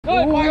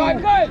What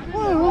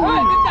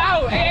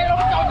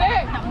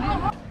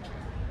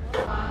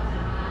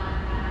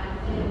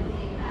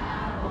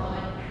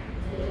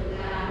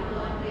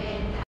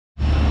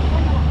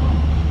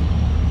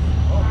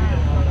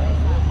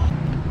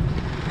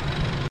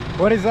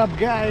is up,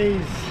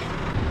 guys?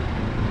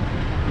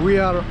 We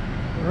are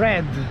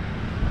red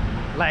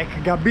like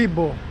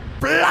Gabibo.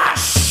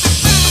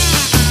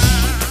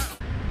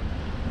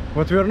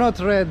 But we are not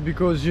red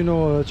because, you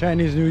know,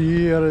 Chinese New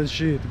Year and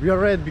shit. We are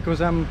red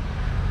because I'm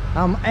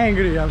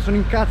angry. Sono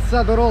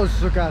incazzato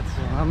rosso, cazzo.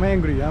 I'm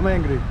angry.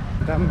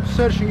 I'm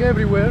searching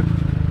everywhere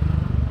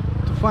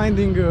to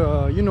finding,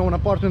 you know, an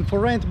apartment for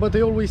rent. But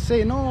they always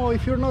say, no,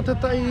 if you're not a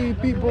Thai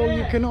people,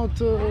 you cannot.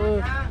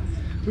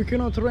 We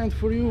cannot rent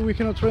for you. We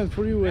cannot rent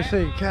for you. I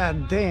say,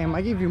 God damn!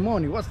 I give you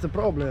money. What's the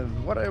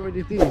problem? Whatever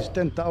it is,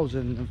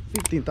 10,000,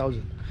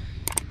 15,000.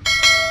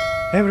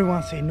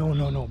 Everyone say no,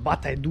 no, no.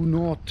 But I do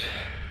not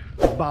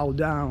bow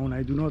down.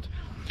 I do not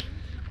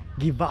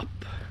give up.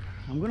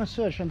 I'm gonna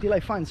search until I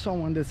find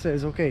someone that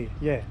says, okay,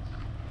 yeah,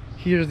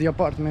 here's the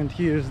apartment,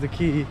 here's the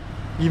key,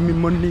 give me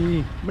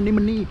money,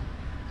 money.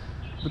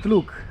 But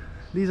look,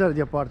 these are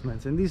the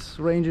apartments, and this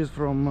ranges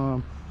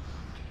from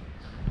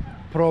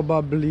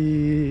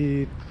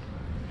probably,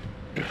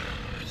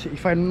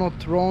 if I'm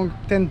not wrong,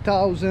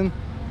 10,000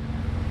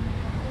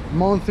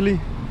 monthly.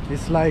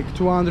 It's like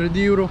 200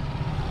 euro.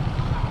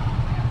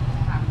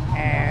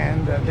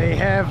 And they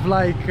have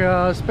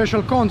like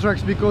special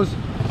contracts because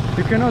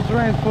you cannot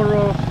rent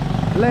for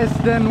less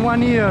than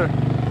 1 year.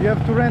 You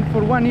have to rent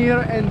for 1 year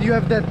and you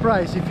have that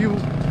price. If you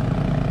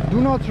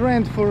do not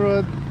rent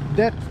for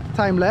that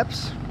time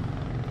lapse,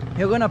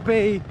 you're gonna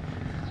pay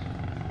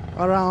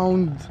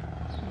around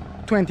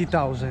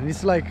 20,000.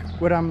 It's like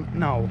where I'm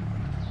now.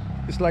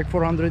 It's like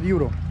 400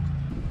 euro.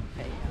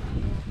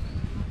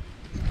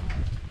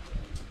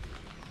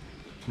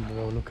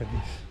 Bro, look at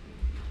this.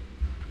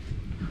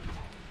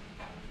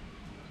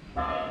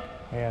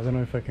 Hey, I don't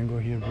know if I can go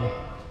here, bro.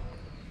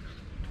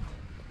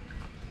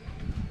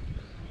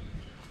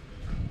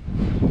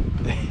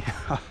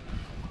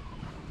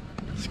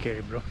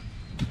 Scary, bro.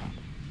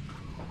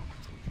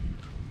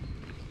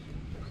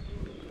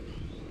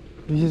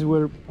 This is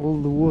where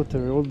all the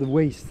water, all the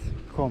waste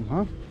come,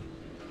 huh?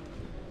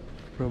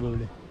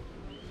 Probably.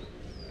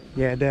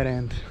 Yeah, that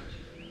end.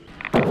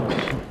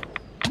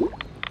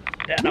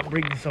 Then I'm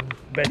bringing some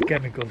bad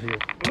chemicals here.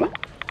 Now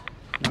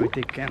I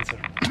take cancer.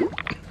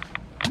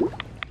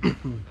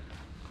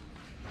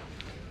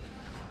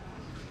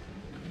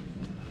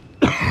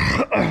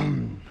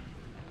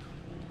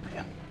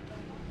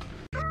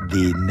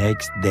 The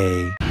next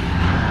day.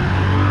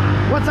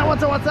 What's up,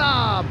 what's up, what's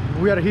up?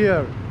 We are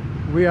here.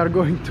 We are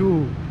going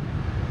to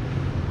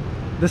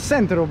the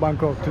center of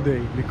Bangkok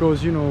today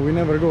because, you know, we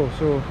never go.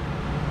 So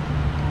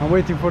I'm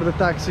waiting for the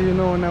taxi, you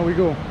know, and now we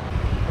go.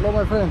 Hello,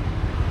 my friend.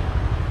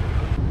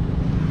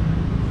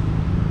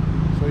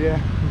 So yeah,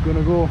 we're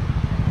gonna go.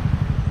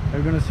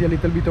 We're gonna see a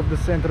little bit of the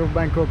center of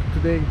Bangkok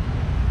today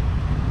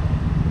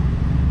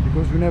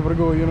because we never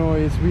go, you know.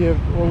 We have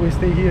always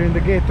stay here in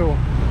the ghetto.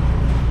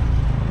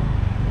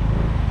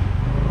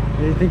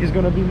 I think it's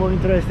gonna be more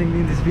interesting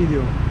in this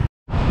video.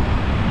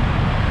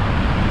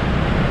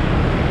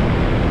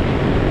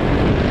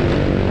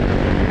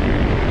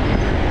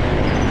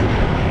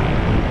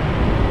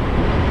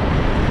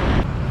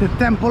 The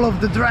Temple of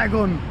the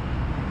Dragon.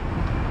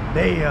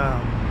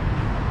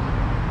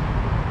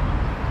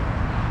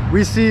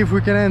 We see if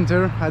we can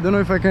enter. I don't know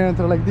if I can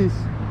enter like this.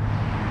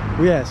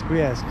 We ask,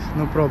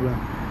 no problem.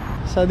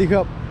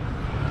 Sadikap.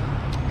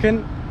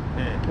 Can?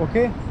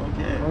 Okay?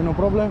 Okay. Oh, no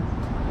problem?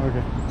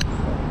 Okay.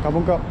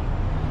 Kapong kap.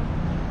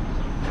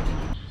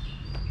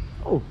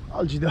 Oh,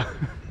 Algida.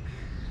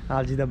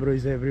 Algida, bro,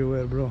 is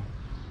everywhere, bro.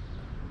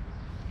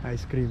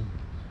 Ice cream.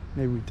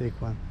 Maybe we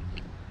take one.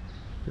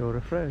 Your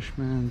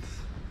refreshments.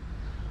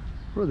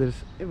 Bro,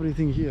 there's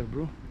everything here,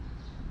 bro.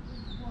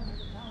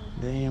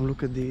 Damn,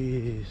 look at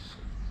this.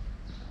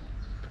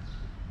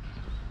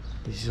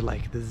 This is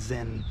like the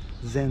Zen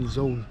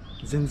zone.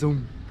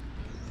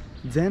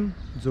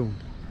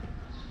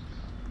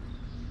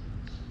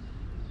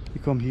 You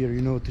come here,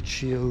 you know, to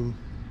chill.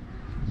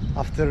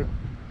 After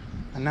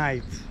a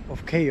night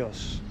of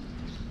chaos,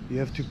 you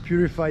have to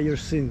purify your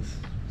sins.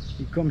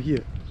 You come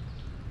here,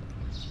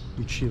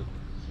 you chill.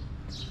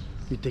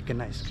 You take an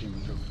ice cream,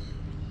 bro.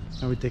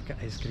 Now we take an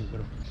ice cream,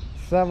 bro.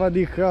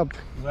 Sawadee-khap.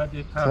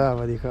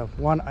 Sawadee-khap.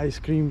 One ice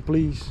cream,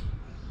 please.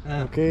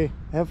 Okay,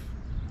 have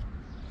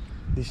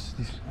this.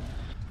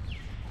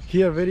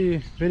 Here,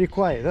 very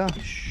quiet, huh?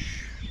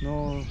 Shh.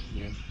 No.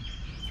 Yeah.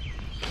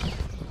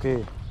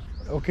 Okay.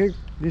 Okay.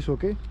 This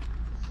okay?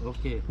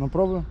 Okay. No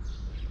problem.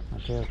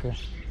 Okay.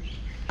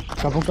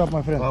 Kapong kap,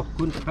 my friend.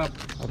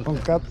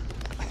 Kapong kap.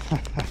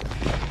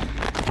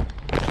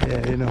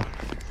 Yeah, you know.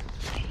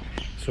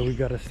 So we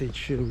gotta stay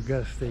chill. We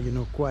gotta stay, you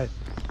know, quiet.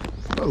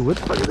 Oh, what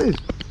the fuck is this?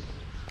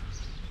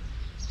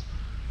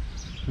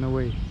 No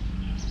way.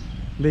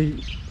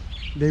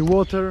 They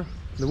water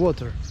the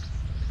water.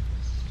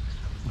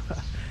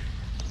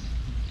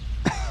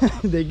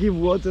 They give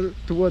water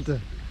to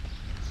water.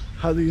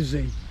 How do you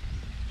say?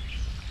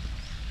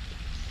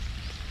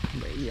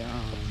 Yeah.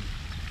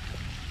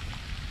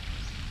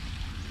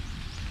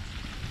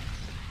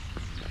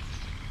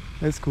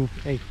 That's cool.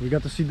 Hey, we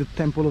got to see the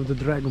Temple of the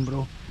Dragon,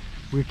 bro.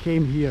 We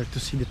came here to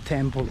see the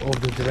Temple of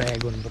the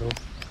Dragon, bro.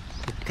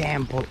 The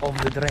Temple of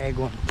the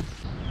Dragon.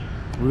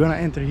 We're gonna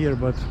enter here,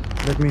 but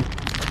let me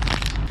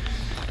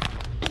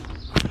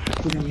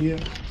put him here.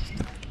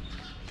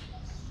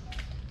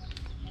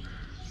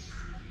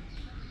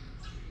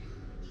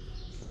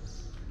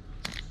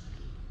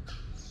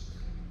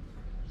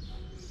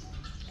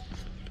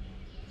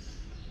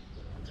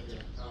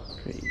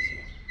 Crazy.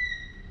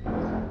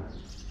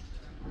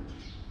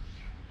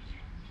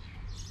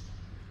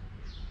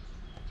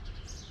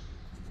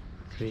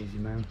 Crazy,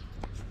 man.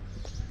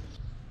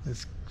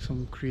 That's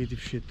some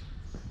creative shit.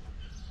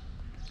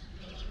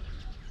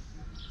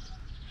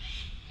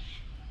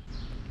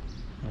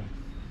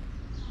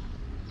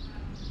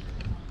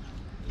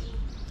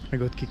 I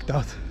got kicked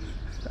out.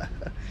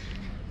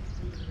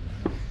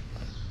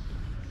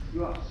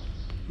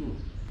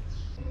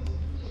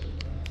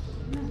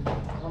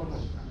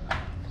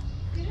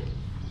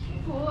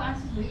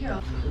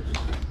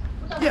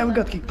 Yeah, we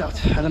got kicked out.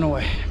 I don't know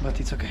why, but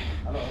it's okay.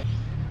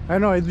 I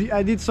know I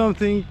did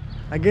something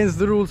against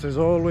the rules as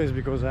always,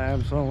 because I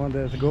am someone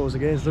that goes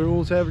against the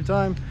rules every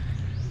time.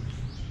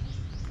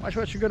 Watch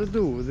what you gotta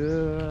do.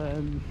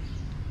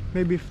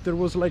 Maybe if there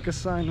was like a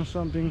sign or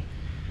something,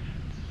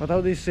 but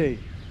how they say,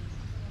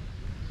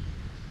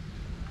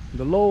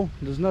 the law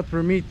does not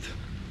permit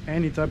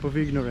any type of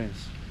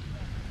ignorance.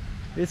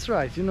 It's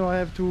right, you know, I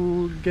have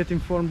to get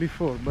informed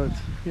before, but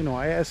you know,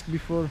 I asked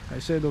before, I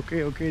said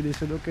okay, they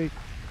said okay,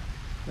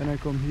 then I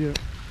come here.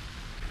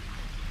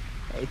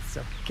 It's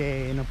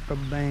okay, no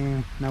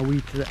problem. Now we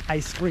eat the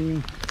ice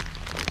cream.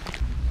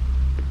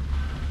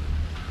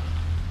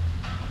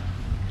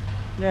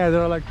 Yeah,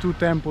 there are like two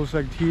temples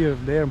like here,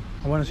 there.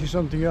 I want to see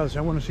something else.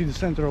 I want to see the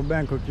center of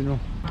Bangkok, you know.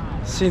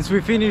 Since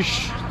we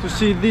finished to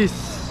see this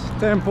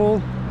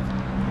temple,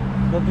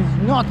 that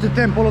is not the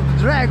Temple of the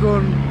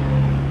Dragon.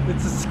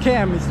 It's a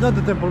scam. It's not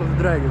the Temple of the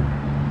Dragon.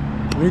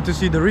 We need to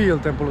see the real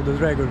Temple of the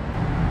Dragon.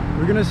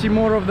 We're gonna see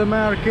more of the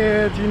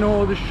market, you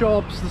know, the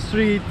shops, the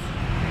street,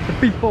 the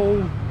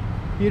people.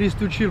 Here is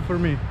too chill for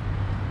me.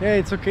 Yeah,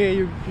 it's okay,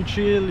 you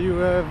chill, you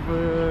have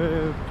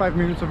 5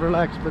 minutes of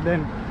relax, but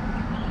then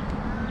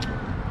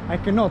I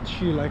cannot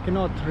chill, I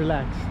cannot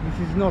relax.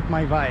 This is not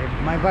my vibe.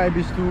 My vibe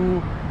is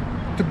to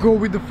go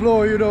with the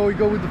flow, you know. You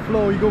go with the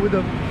flow, you go with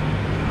the...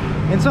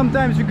 And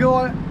sometimes you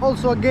go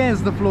also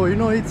against the flow, you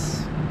know.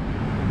 It's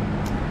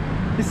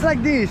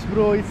like this,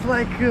 bro. It's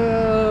like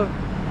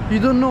you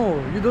don't know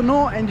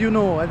and you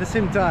know at the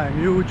same time.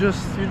 You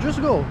just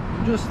go,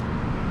 you just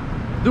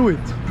do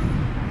it.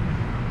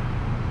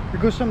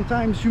 Because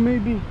sometimes you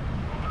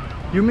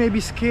may be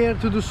scared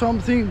to do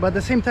something, but at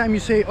the same time you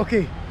say,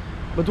 okay,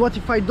 but what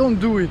if I don't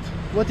do it?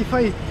 What if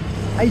I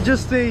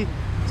just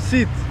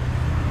sit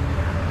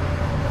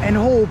and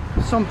hope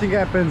something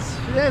happens?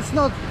 That's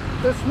not,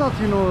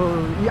 you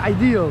know,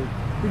 ideal.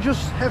 You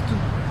just have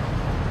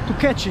to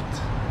catch it.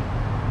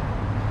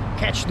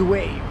 Catch the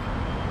wave.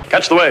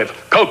 Catch the wave.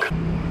 Coke.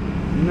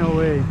 No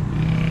way.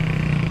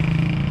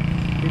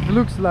 It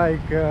looks like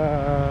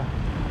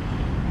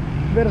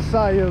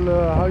Versailles,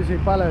 how you say,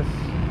 palace.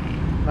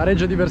 La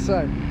Reggia di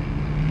Versailles.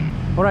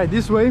 Alright,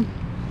 this way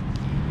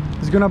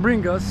is gonna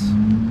bring us.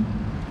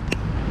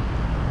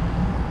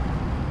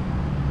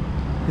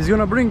 It's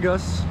gonna bring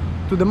us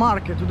to the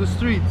market, to the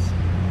streets.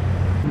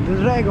 The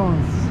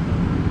dragons.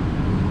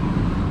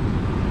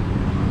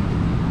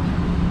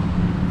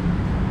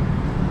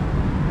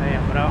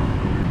 Bro.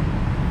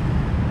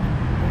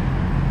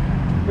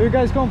 Where you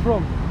guys come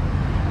from?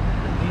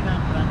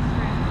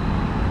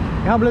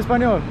 You habla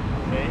español?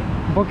 Okay.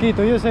 Un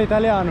poquito, io sono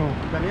italiano.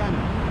 Italiano?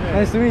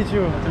 Nice to meet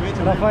you. Nice to meet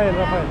you. Rafael.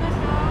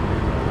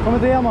 Come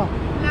ti chiama?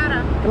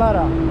 Clara.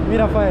 Clara. Mi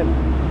Rafael.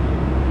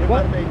 Che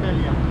What? parte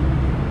Italia?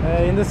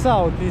 In the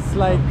south, it's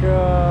like,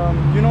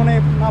 you know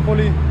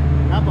Napoli?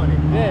 Napoli?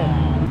 Yeah.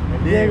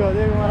 Oh, Diego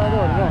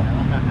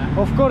Maradona,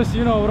 no? Of course,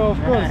 you know, bro,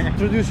 of course.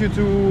 Introduce you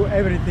to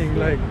everything,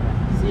 like.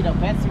 See the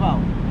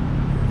festival.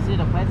 See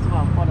the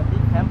festival for the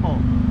big temple.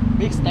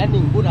 Big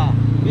standing Buddha.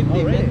 50 Oh,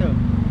 really? meters.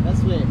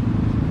 That's way.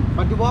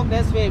 But you walk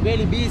that way,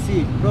 very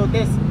busy.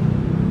 Protest.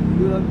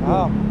 You don't go.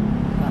 Ah,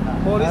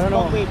 Police I don't know.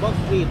 block way, block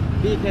street.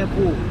 Be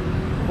careful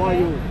for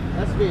you.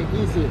 That's way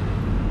easy.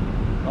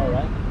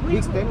 Alright.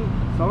 Big standing.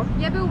 Sorry?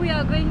 Yeah, but we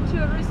are going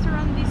to a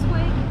restaurant this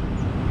way.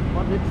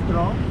 What is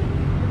strong?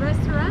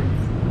 Restaurant?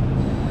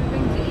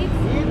 We're going to eat.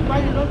 Eat, why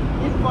you don't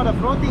eat for the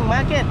floating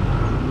market?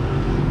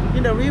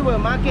 In the river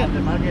market.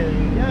 The market.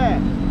 Yeah.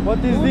 what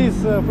is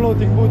this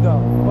floating Buddha?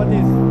 What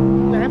is?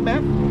 You have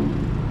map?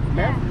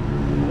 Map?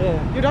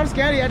 Yeah. You don't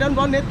scary. I don't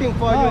want anything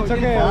for No, you. it's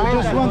okay. I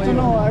just want to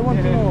know. I want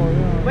to know.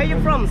 Yeah. Where you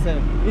from, sir?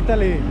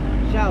 Italy.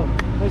 Ciao.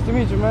 Nice to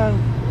meet you, man.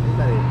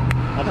 Italy.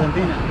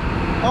 Argentina.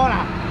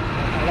 Hola.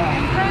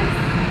 And friends,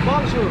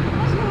 Bonjour.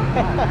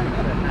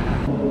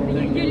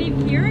 you live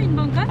here in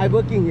Bangkok? I'm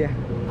working here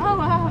Oh,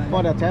 wow.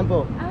 for the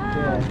temple. Ah,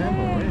 Yeah,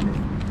 temple, okay. really.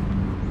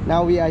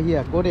 Now we are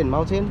here, Golden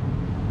Mountain.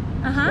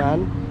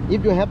 And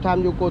if you have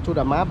time, you go to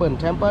the Marble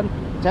Temple.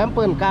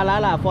 Temple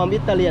Kerala from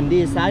Italian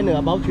designer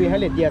about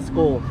 300 years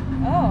ago.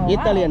 Oh,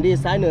 Italian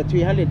designer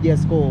 300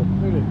 years ago.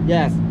 Really?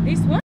 Yes. This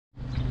one?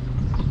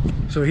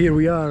 So here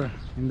we are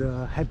in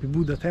the Happy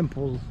Buddha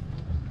temple.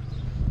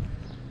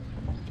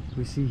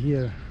 We see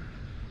here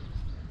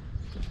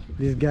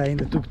this guy in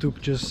the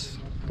tuk-tuk just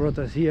brought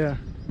us here.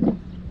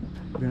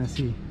 We're gonna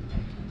see.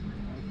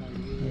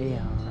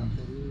 Yeah.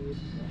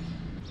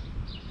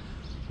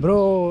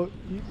 Bro,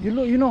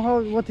 you know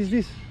how, what is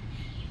this?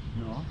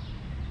 No.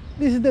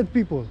 This is dead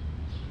people.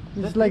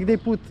 It's like they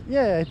put,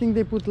 yeah, I think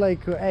they put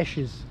like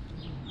ashes.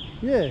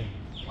 Yeah.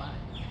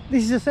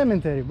 This is a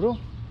cemetery, bro.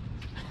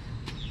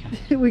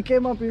 we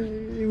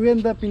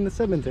end up in the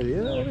cemetery.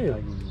 Yeah,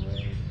 real.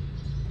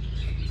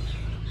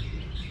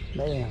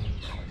 Damn.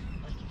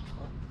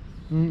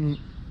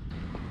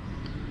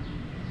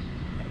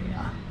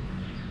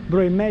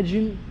 Bro,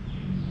 imagine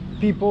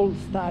people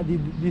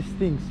studied these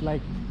things,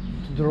 like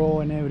to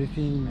draw and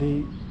everything.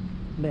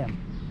 Damn.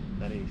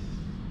 That is.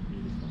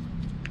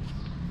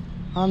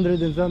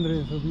 Hundreds and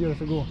hundreds of years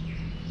ago.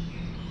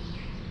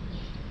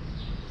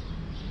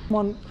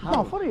 No,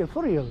 for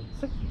real.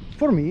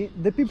 For me,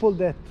 the people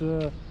that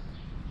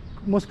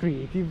most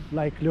creative,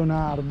 like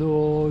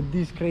Leonardo,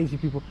 these crazy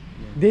people,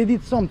 they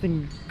did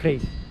something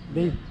crazy.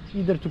 They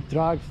either took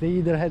drugs, they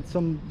either had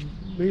some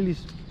really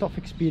tough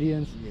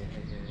experience,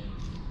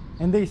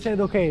 and they said,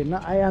 okay,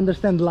 now I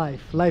understand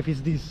life. Life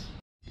is this.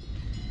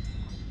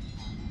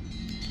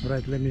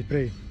 Right, let me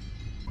pray.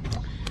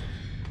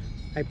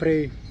 I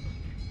pray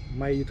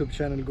my YouTube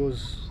channel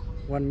goes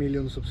 1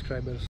 million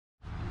subscribers.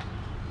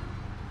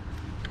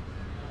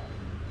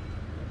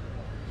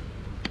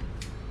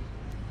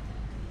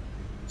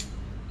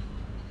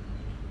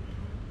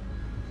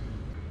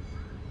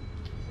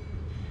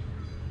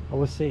 I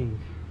was saying,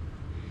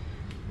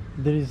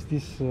 there is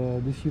this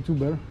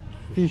YouTuber,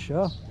 fish,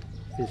 huh?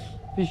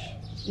 Fish,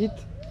 eat?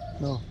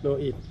 No. No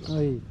eat.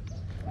 No eat.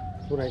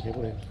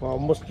 For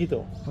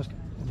mosquito.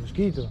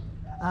 Mosquito.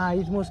 Ah,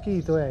 eat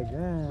mosquito egg.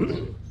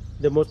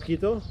 The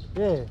mosquito,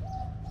 Yeah.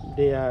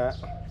 they are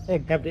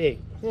Egg. have the egg.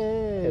 Yeah.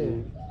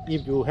 And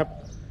if you have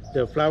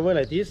the flower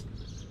like this,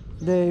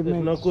 They it's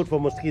make. not good for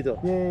mosquito.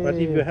 Yeah. But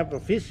if you have a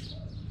fish,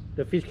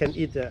 the fish can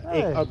eat the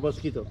egg Yeah. out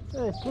mosquito.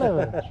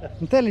 Clever.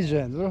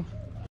 Intelligent, bro.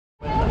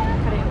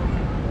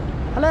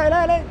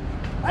 Allez.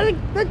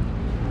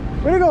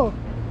 Where you go?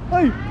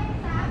 Hey.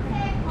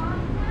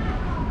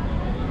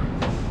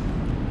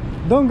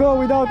 Don't go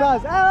without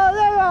us.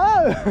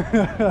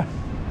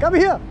 Come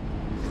here.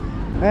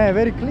 Hey,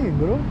 very clean,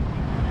 bro.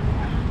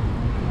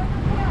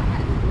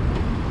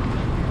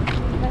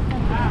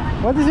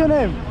 What is your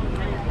name?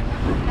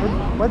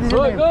 What is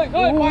your name? Good,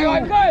 mọi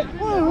người good.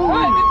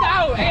 Xin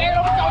chào, em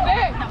không chào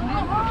thế.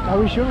 Are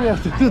we sure we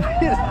have to do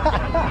this?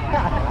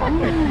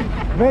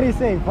 Very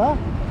safe, huh?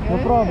 No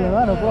problem,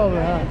 huh? No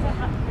problem, huh?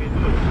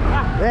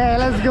 Yeah,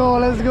 let's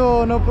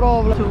go, no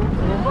problem. No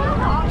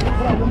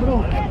problem,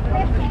 bro.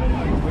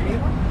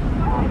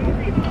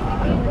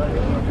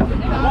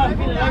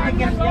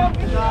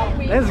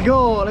 Let's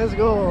go.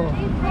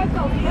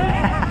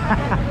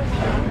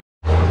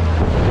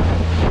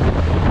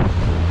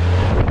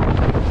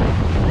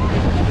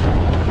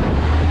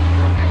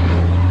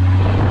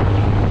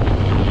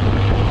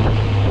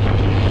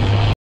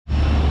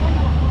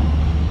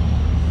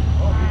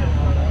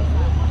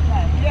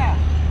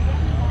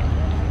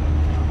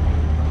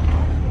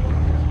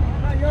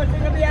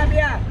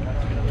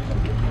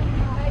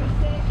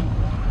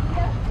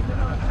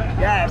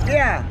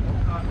 Yeah.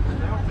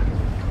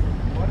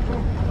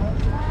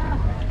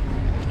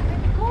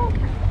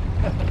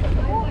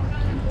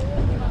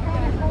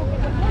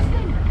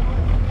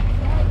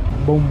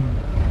 Boom.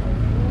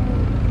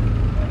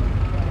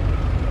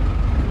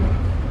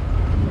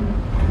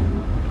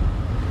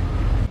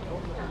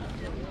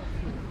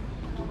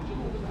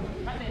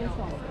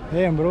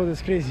 Damn, bro,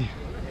 that's crazy.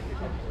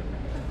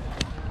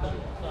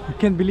 You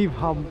can't believe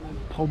how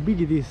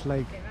big it is.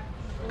 Like,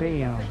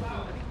 damn.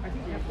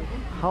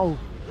 How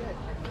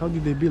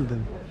did they build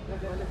them?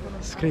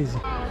 It's crazy.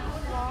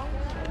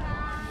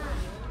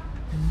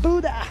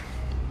 Bruddah.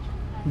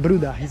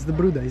 He's the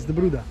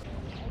Bruddah.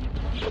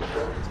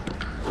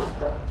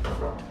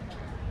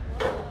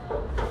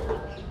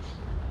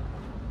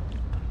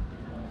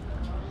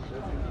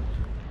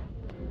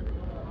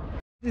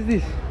 What is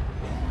this?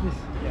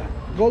 Yeah.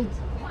 Gold.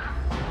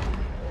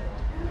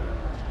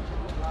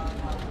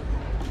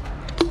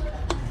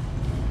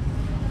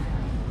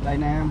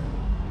 Dynam.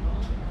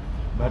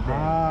 Birthday.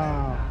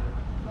 Ah.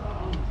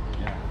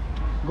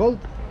 Gold.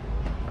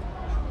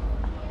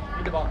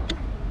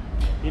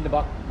 In the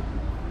box.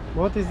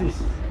 What is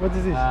this?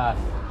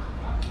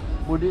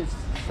 Buddhist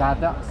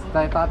status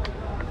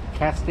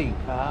casting.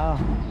 Ah.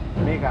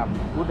 Makeup.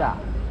 Buddha.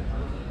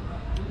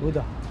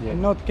 Yeah.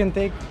 Not can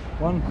take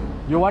one.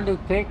 You want to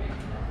take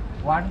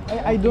one?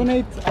 I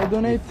donate.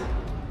 This.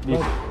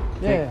 But,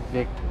 yeah.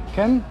 Take.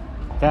 Can?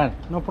 Can.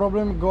 No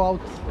problem. Go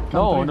out.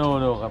 No, country. no,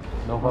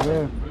 no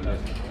problem. Okay.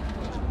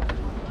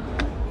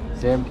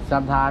 Same.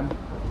 Sometimes,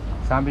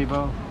 some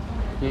people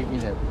give me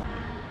that.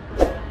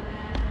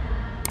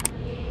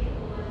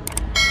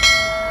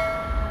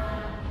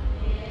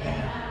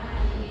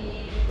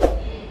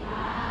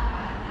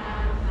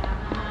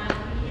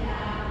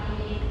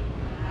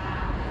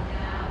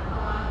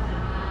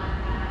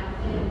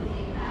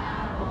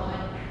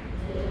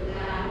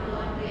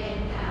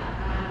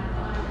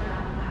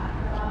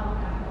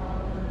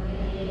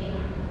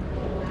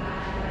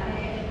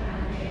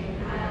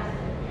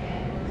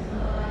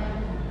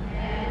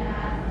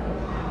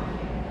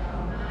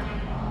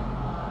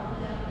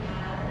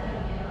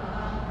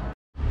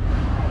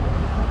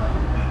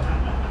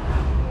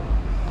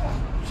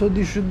 So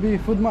this should be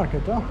food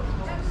market, huh?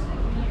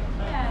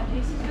 Yeah,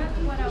 this is not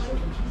what I was.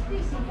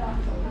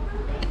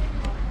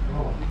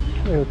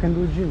 Hey, you can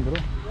do gym, bro.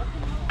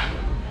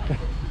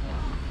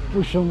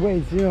 Push some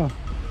weights, yeah.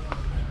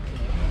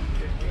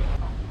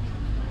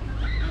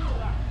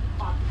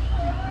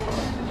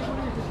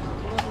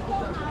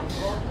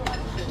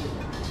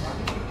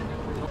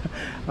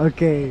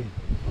 Ok.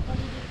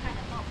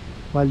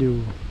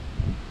 Valeu.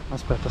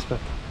 Aspetta,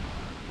 aspetta.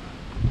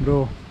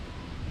 Bro.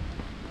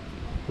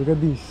 Look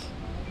at this.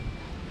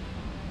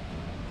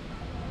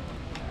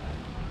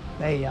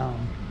 Damn.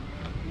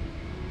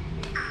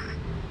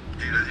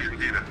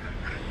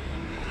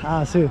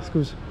 Ah, sì,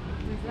 scusa.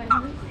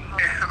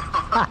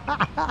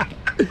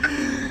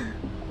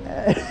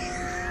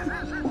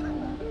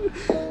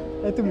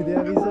 E tu mi devi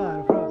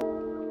avvisare.